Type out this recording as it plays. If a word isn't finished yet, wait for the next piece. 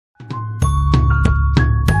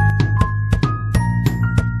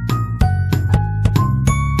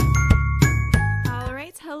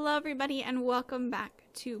everybody, and welcome back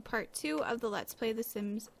to part 2 of the Let's Play The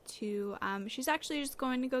Sims 2. She's actually just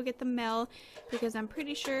going to go get the mail because I'm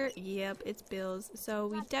pretty sure, yep, it's bills. So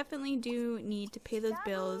we definitely do need to pay those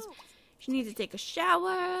bills. She needs to take a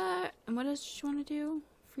shower. And what does she want to do?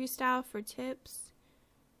 Freestyle for tips,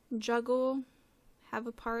 juggle, have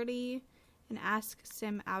a party, and ask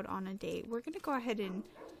Sim out on a date. We're going to go ahead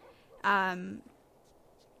and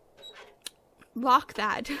lock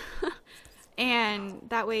that. And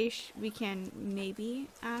that way we can maybe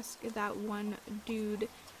ask that one dude,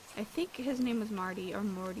 I think his name was Morty,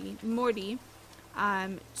 on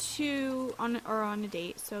a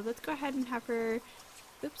date. So let's go ahead and have her,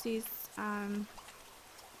 oopsies,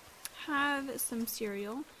 have some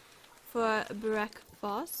cereal for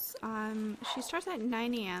breakfast. She starts at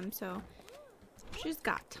 9 AM, so she's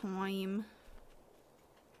got time.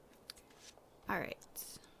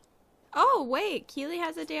 Alright. Oh, wait, Keely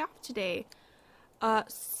has a day off today.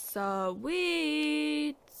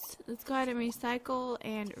 Sweet. Let's go ahead and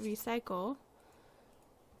recycle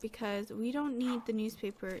because we don't need the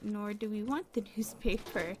newspaper, nor do we want the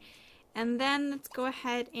newspaper. And then let's go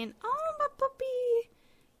ahead and, oh, my puppy.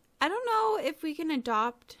 I don't know if we can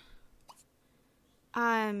adopt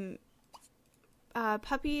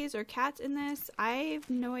puppies or cats in this. I have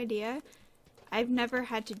no idea. I've never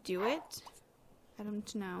had to do it. I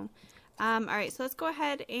don't know. Alright, so let's go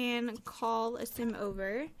ahead and call a sim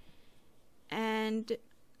over. And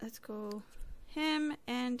let's go him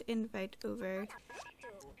and invite over.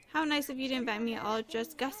 How nice of you to invite me. I'll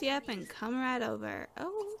just gussy up and come right over.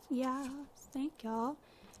 Oh, yeah. Thank y'all.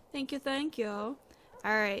 Thank you, thank you.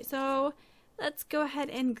 Alright, so let's go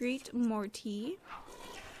ahead and greet Morty.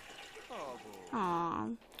 Aw,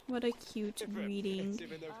 what a cute greeting.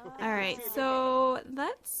 Alright, so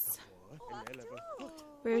let's...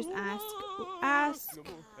 Where's ask?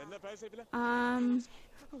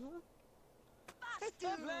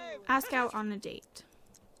 Ask out on a date.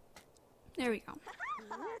 There we go.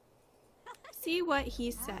 See what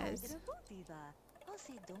he says.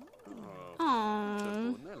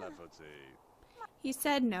 Aww. He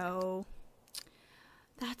said no.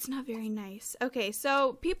 That's not very nice. Okay,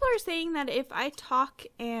 so people are saying that if I talk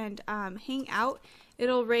and hang out,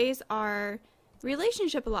 it'll raise our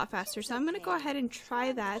relationship a lot faster, so I'm gonna go ahead and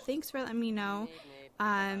try that. Thanks for letting me know.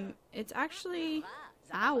 It's actually,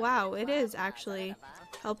 wow, it is actually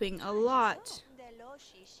helping a lot.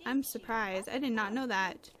 I'm surprised. I did not know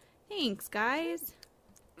that. Thanks, guys.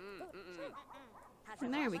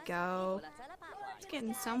 And there we go. It's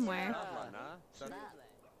getting somewhere.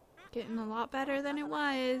 Getting a lot better than it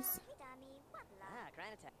was.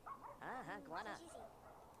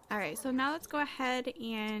 Alright, so now let's go ahead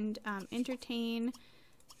and entertain,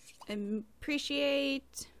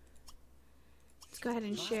 appreciate. Let's go ahead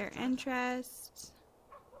and share interests.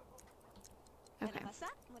 Okay.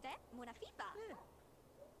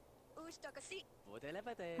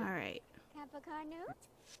 Alright.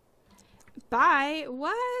 Bye?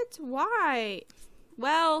 What? Why?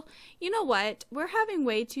 Well, you know what? We're having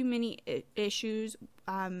way too many issues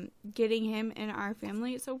getting him in our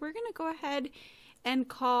family, so we're going to go ahead and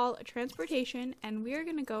call transportation, and we're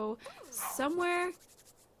gonna go somewhere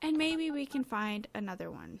and maybe we can find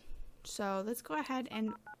another one. So let's go ahead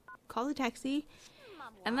and call a taxi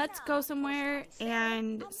and let's go somewhere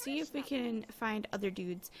and see if we can find other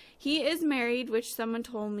dudes. He is married, which someone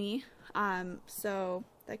told me, so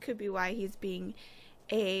that could be why he's being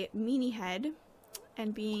a meanie head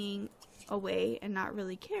and being away and not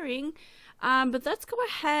really caring. But let's go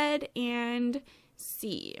ahead and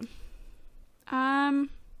see.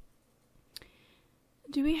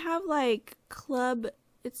 Do we have like club?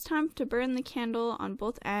 It's time to burn the candle on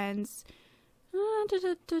both ends.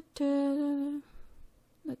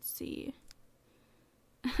 Let's see.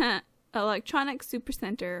 Electronic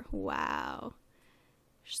Supercenter. Wow.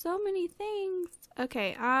 So many things.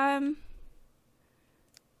 Okay,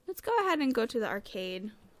 let's go ahead and go to the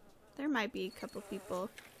arcade. There might be a couple people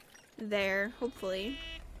there, hopefully.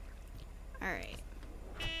 Alright.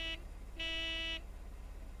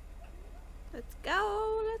 Let's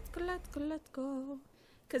go, let's go, let's go, let's go.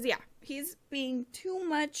 Cause yeah, he's being too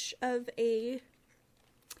much of a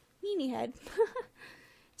meanie head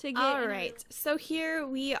to get. Alright, so here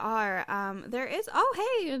we are. There is, oh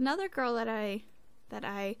hey, another girl that I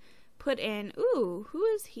put in. Ooh, who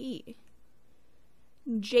is he?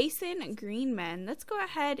 Jason Greenman. Let's go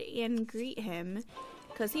ahead and greet him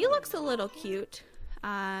because he looks a little cute.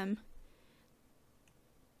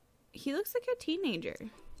 He looks like a teenager.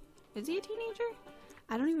 Is he a teenager?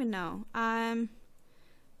 I don't even know.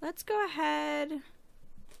 Let's go ahead.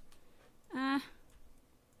 How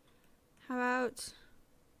about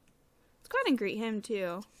go ahead and greet him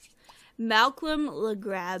too. Malcolm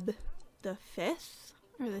LeGrab the 5th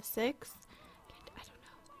or the 6th. I don't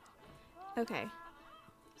know. Okay.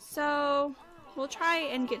 So we'll try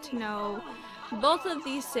and get to know both of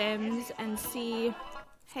these Sims and see.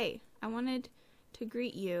 Hey, I wanted to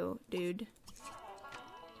greet you, dude.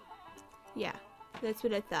 Yeah, that's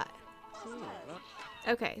what I thought.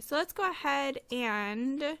 Okay, so let's go ahead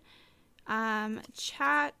and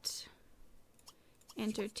chat,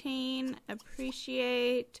 entertain,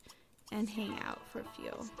 appreciate, and hang out for a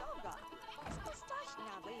few.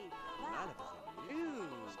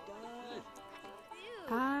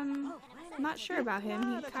 I'm not sure about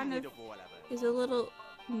him. He kind of is a little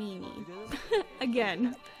meanie.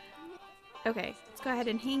 Again. Okay, let's go ahead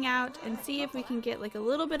and hang out and see if we can get like a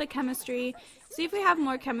little bit of chemistry. See if we have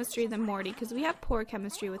more chemistry than Morty, because we have poor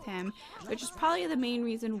chemistry with him, which is probably the main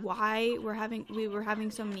reason why we were having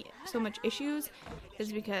so much issues,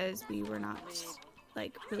 is because we were not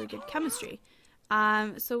like really good chemistry.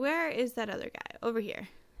 So where is that other guy? Over here.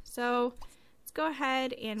 So let's go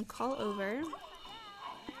ahead and call over.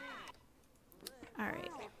 All right.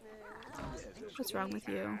 What's wrong with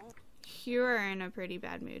you? You're in a pretty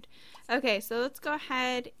bad mood. Okay, so let's go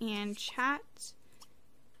ahead and chat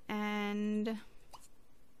and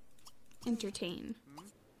entertain.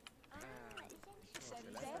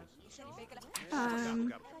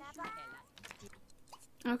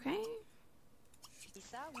 Okay.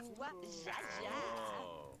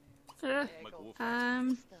 Let's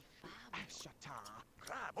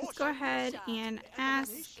go ahead and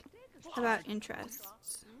ask about interests.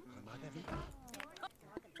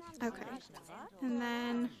 Okay, and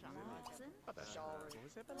then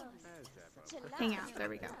hangout. There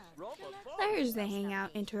we go. There's the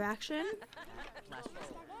hangout interaction.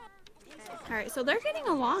 Alright, so they're getting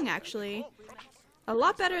along actually a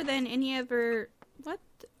lot better than any ever. What?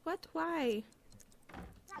 Why?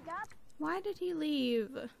 Why did he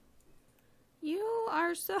leave? You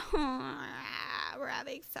are so. We're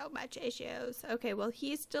having so much issues. Okay, well,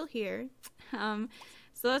 he's still here. So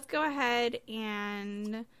let's go ahead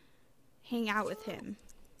and hang out with him.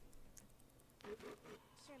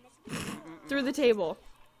 Through the table.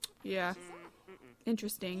 Yeah.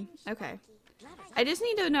 Interesting. Okay. I just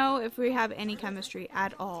need to know if we have any chemistry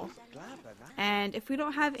at all. And if we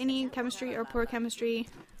don't have any chemistry or poor chemistry,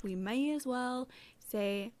 we may as well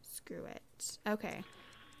say screw it. Okay.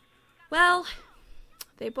 Well,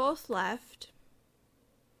 they both left.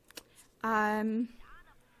 Who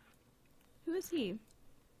is he?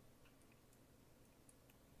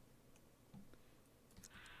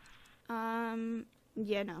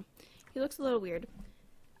 Yeah, no. He looks a little weird.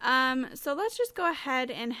 So let's just go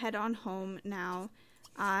ahead and head on home now.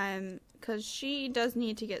 Because she does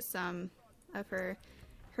need to get some of her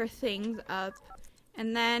things up.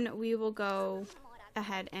 And then we will go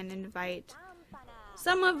ahead and invite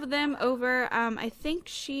some of them over. I think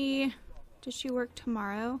does she work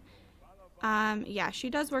tomorrow? Yeah, she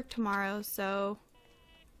does work tomorrow, so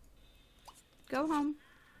go home.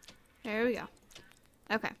 There we go.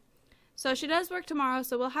 Okay. So she does work tomorrow,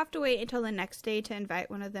 so we'll have to wait until the next day to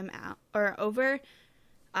invite one of them out or over.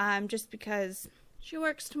 Just because she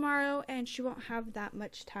works tomorrow and she won't have that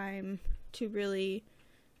much time to really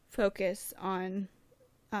focus on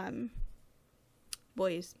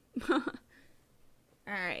boys.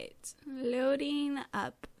 Alright. Loading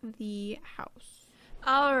up the house.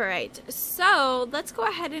 Alright, so let's go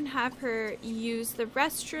ahead and have her use the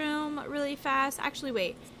restroom really fast. Actually,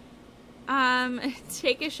 wait.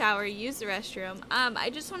 Take a shower, use the restroom. I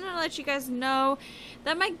just wanted to let you guys know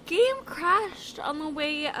that my game crashed on the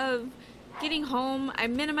way of getting home. I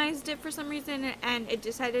minimized it for some reason and it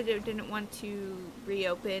decided it didn't want to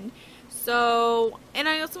reopen. So, and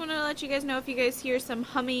I also want to let you guys know, if you guys hear some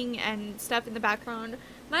humming and stuff in the background,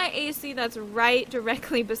 my AC that's right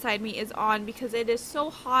directly beside me is on because it is so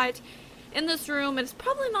hot in this room. It's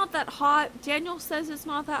probably not that hot. Daniel says it's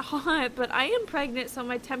not that hot, but I am pregnant, so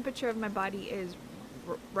my temperature of my body is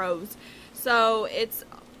rose. So it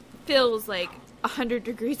feels like 100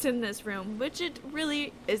 degrees in this room, which it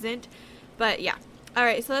really isn't. But yeah.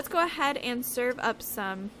 Alright, so let's go ahead and serve up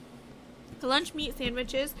some lunch meat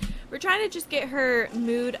sandwiches. We're trying to just get her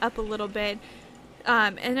mood up a little bit.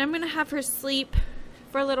 And I'm going to have her sleep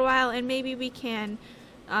for a little while, and maybe we can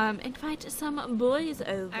invite some boys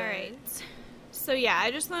over. Alright, so yeah,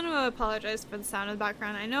 I just want to apologize for the sound in the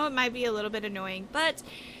background. I know it might be a little bit annoying, but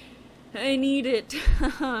I need it.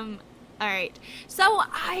 Alright, so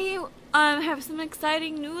I have some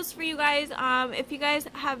exciting news for you guys. If you guys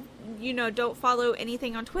have, don't follow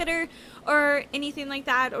anything on Twitter or anything like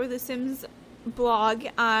that, or The Sims blog,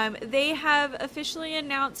 they have officially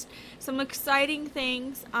announced some exciting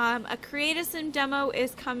things. A Create a Sim demo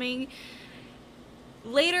is coming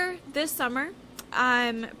later this summer.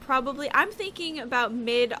 Probably, I'm thinking about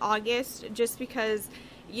mid-August, just because,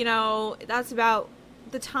 you know, that's about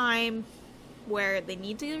the time where they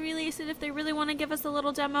need to release it if they really want to give us a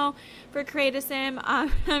little demo for Create a Sim.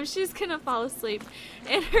 She's gonna fall asleep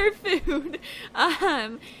in her food.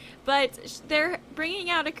 But they're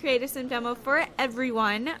bringing out a Create a Sim demo for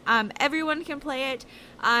everyone. Everyone can play it.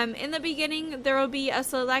 In the beginning, there will be a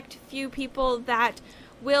select few people that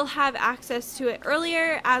will have access to it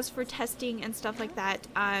earlier, as for testing and stuff like that.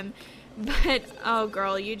 But, oh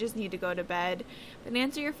girl, you just need to go to bed. But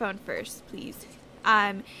answer your phone first, please.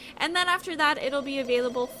 And then after that, it'll be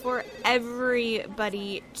available for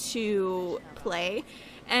everybody to play.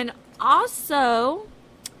 And also,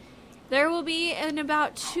 there will be, in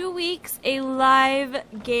about 2 weeks, a live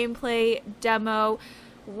gameplay demo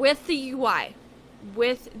with the UI.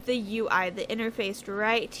 With the UI, the interface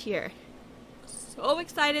right here. So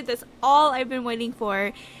excited. That's all I've been waiting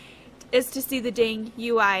for, is to see the dang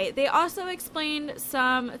UI. They also explained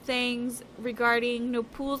some things regarding no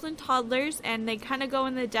pools and toddlers, and they kind of go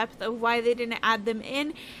in the depth of why they didn't add them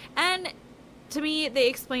in. And to me, they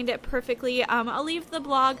explained it perfectly. I'll leave the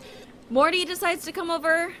blog. Morty decides to come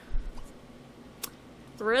over.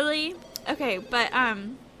 Really? Okay, but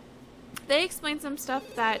they explained some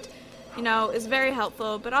stuff that, you know, is very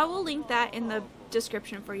helpful, but I will link that in the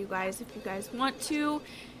description for you guys if you guys want to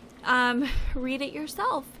read it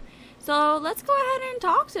yourself. So let's go ahead and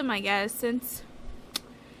talk to him, I guess, since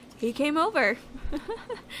he came over.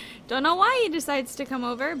 Don't know why he decides to come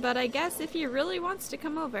over, but I guess if he really wants to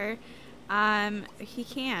come over, he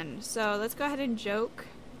can. So let's go ahead and joke.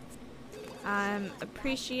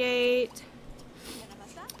 Appreciate.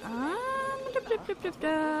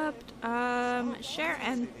 Share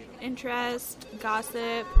and interest,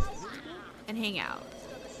 gossip, and hang out.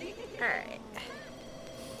 Alright.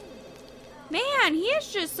 Man, he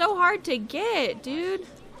is just so hard to get, dude.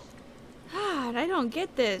 God, I don't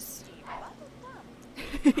get this.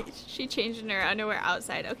 She changed in her underwear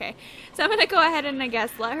outside. Okay. So I'm going to go ahead and, I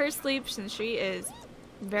guess, let her sleep since she is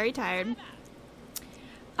very tired.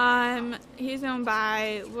 He's going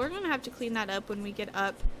by. We're going to have to clean that up when we get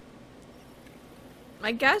up.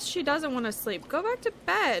 I guess she doesn't want to sleep. Go back to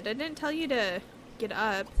bed. I didn't tell you to get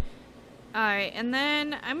up. Alright, and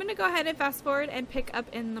then I'm going to go ahead and fast forward and pick up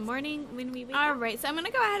in the morning when we wake up. Alright, so I'm going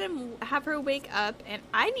to go ahead and have her wake up, and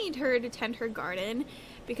I need her to tend her garden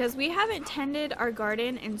because we haven't tended our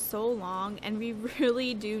garden in so long, and we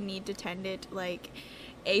really do need to tend it like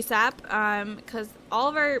ASAP, because all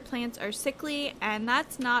of our plants are sickly, and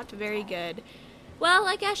that's not very good. Well,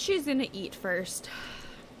 I guess she's going to eat first.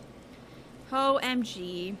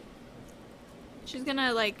 OMG. She's going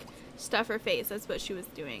to, like, stuff her face. That's what she was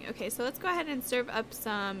doing. Okay, so let's go ahead and serve up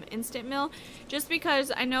some instant meal, just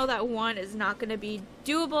because I know that one is not going to be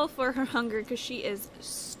doable for her hunger because she is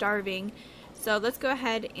starving. So let's go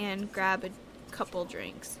ahead and grab a couple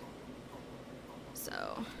drinks.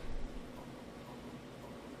 So,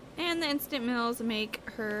 and the instant meals make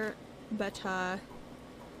her better.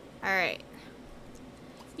 Alright,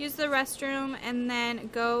 use the restroom and then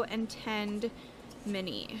go and tend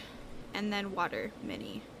Minnie, and then water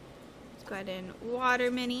Minnie. Go ahead and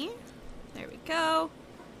water Minnie. There we go.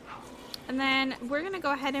 And then we're gonna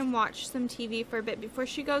go ahead and watch some TV for a bit before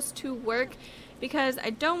she goes to work, because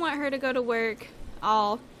I don't want her to go to work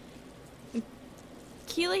all.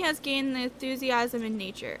 Keely has gained the enthusiasm in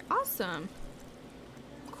nature. Awesome.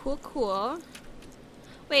 Cool, cool.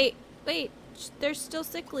 Wait, they're still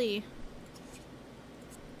sickly.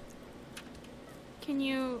 Can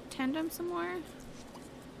you tend them some more?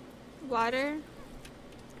 Water.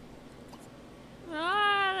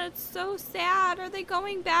 Ah, that's so sad. Are they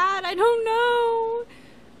going bad? I don't know.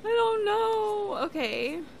 I don't know.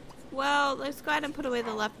 Okay. Well, let's go ahead and put away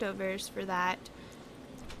the leftovers for that.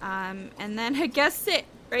 And then I guess sit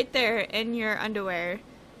right there in your underwear.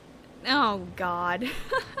 Oh, God.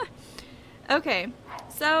 Okay.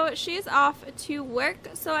 So she's off to work.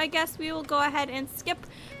 So I guess we will go ahead and skip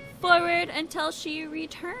forward until she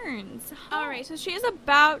returns. Alright, so she is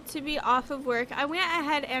about to be off of work. I went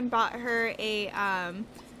ahead and bought her a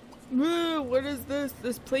what is this?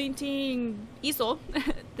 This painting easel.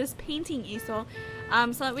 This painting easel.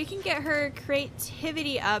 So that we can get her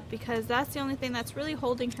creativity up, because that's the only thing that's really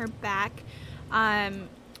holding her back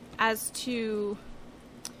as to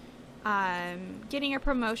getting her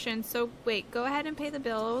promotion. So wait, go ahead and pay the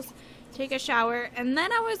bills. Take a shower, and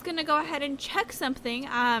then I was gonna go ahead and check something.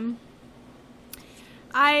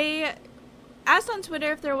 I asked on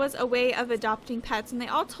Twitter if there was a way of adopting pets, and they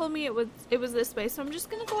all told me it was this way. So I'm just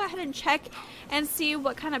gonna go ahead and check and see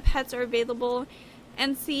what kind of pets are available,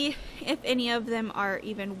 and see if any of them are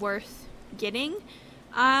even worth getting.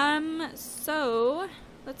 So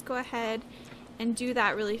let's go ahead and do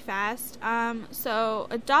that really fast. So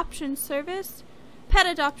adoption service, pet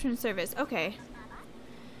adoption service. Okay.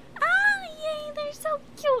 Ah, yay! They're so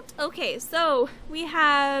cute. Okay, so we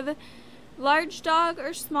have large dog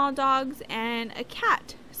or small dogs and a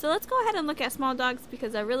cat. So let's go ahead and look at small dogs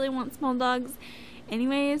because I really want small dogs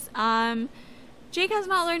anyways. Jake has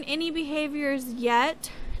not learned any behaviors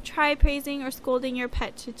yet. Try praising or scolding your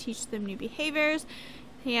pet to teach them new behaviors.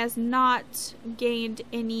 He has not gained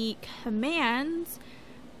any commands.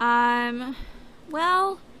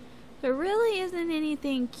 Well, there really isn't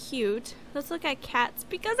anything cute. Let's look at cats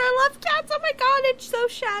because I love cats. Oh my god, it's so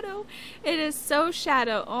Shadow. It is so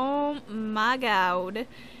Shadow. Oh my god.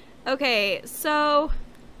 Okay, so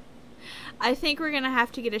I think we're gonna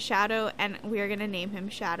have to get a Shadow, and we're gonna name him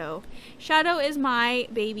Shadow. Shadow is my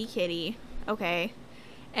baby kitty. Okay.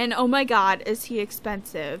 And oh my god, is he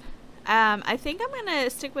expensive. I think I'm gonna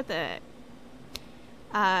stick with a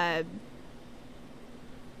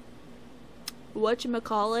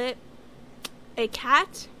whatchamacallit, a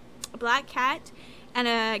cat, a black cat, and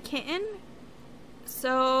a kitten.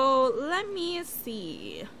 So let me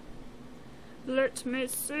see.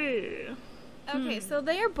 Okay, so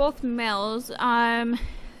they are both males. Bailey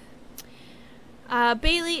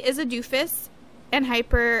is a doofus and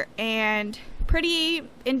hyper and pretty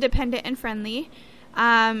independent and friendly.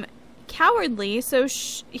 Cowardly, so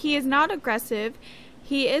he is not aggressive.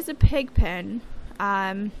 He is a pigpen.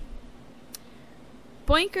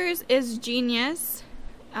 Boinkers is genius.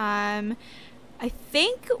 I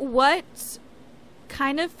think what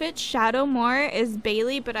kind of fits Shadow more is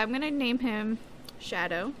Bailey, but I'm gonna name him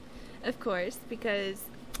Shadow, of course, because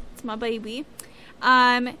it's my baby.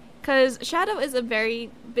 Because Shadow is a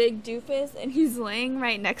very big doofus, and he's laying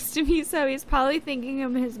right next to me, so he's probably thinking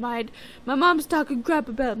in his mind, my mom's talking crap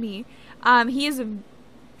about me. He is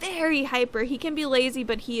very hyper. He can be lazy,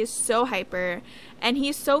 but he is so hyper. And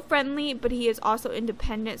he's so friendly, but he is also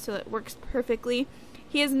independent, so it works perfectly.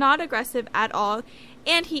 He is not aggressive at all,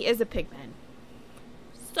 and he is a pigpen.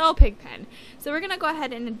 So pigpen. So we're going to go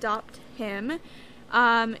ahead and adopt him.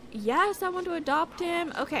 Yes, I want to adopt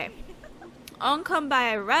him. Okay. I'll come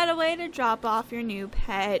by right away to drop off your new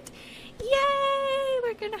pet. Yay!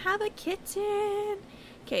 We're gonna have a kitten.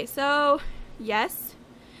 Okay, so yes,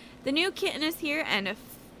 the new kitten is here, and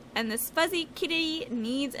this fuzzy kitty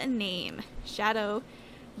needs a name. Shadow.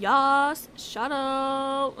 Yes,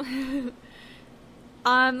 Shadow.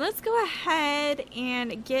 Let's go ahead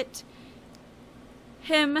and get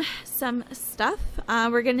him some stuff.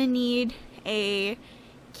 We're gonna need a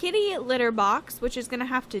kitty litter box, which is gonna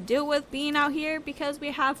have to deal with being out here because we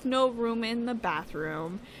have no room in the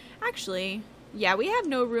bathroom. Actually, yeah, we have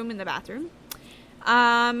no room in the bathroom.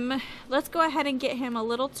 Let's go ahead and get him a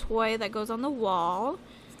little toy that goes on the wall,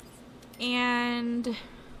 and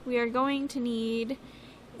we are going to need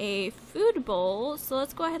a food bowl, so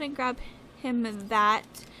let's go ahead and grab him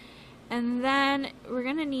that, and then we're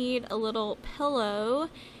gonna need a little pillow,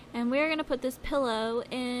 and we're gonna put this pillow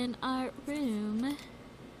in our room.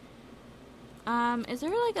 Is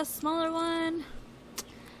there like a smaller one?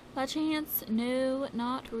 By chance? No,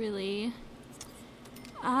 not really.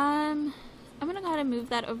 I'm gonna go ahead and move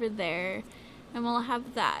that over there, and we'll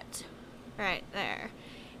have that right there.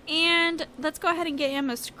 And let's go ahead and get him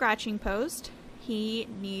a scratching post. He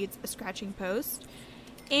needs a scratching post.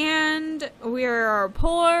 And we're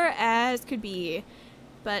poor as could be,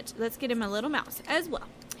 but let's get him a little mouse as well.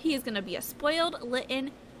 He is gonna be a spoiled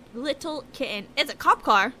little kitten. It's a cop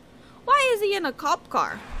car. Why is he in a cop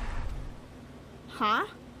car? Huh?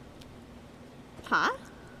 Huh?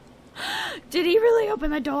 Did he really open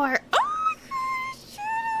the door? Oh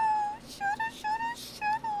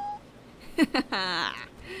my gosh!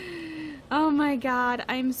 Oh my god,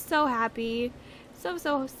 I'm so happy. So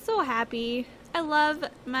happy. I love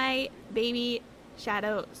my baby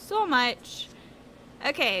Shadow so much.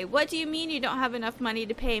 Okay, what do you mean you don't have enough money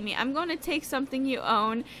to pay me? I'm going to take something you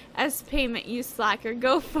own as payment, you slacker.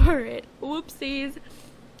 Go for it. Whoopsies.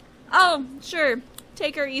 Oh, sure.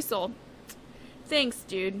 Take our easel. Thanks,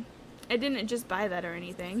 dude. I didn't just buy that or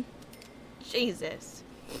anything. Jesus.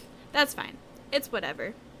 That's fine. It's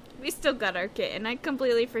whatever. We still got our kitten. I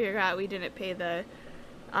completely forgot we didn't pay the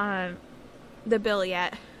bill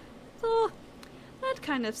yet. So, that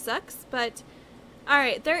kind of sucks, but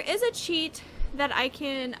alright, there is a cheat that I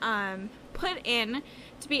can put in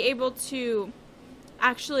to be able to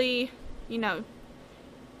actually, you know,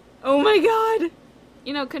 Oh my god!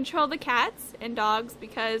 You know, control the cats and dogs,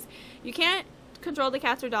 because you can't control the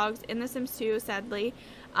cats or dogs in The Sims 2, sadly.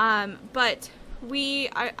 But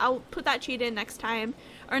I'll put that cheat in next time,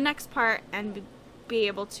 or next part, and be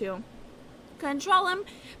able to control them.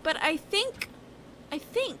 But I think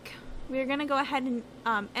we're gonna go ahead and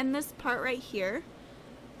end this part right here.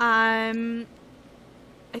 I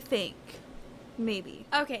think. Maybe.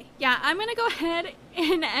 Okay, yeah, I'm gonna go ahead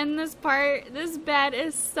and end this part. This bed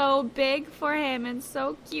is so big for him and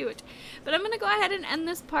so cute. But I'm gonna go ahead and end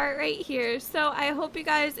this part right here. So I hope you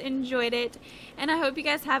guys enjoyed it. And I hope you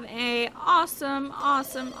guys have a awesome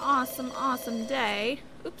day.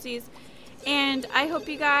 Oopsies. And I hope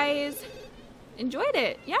you guys enjoyed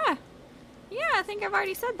it. Yeah. Yeah, I think I've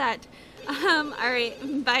already said that.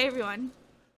 Alright, bye everyone.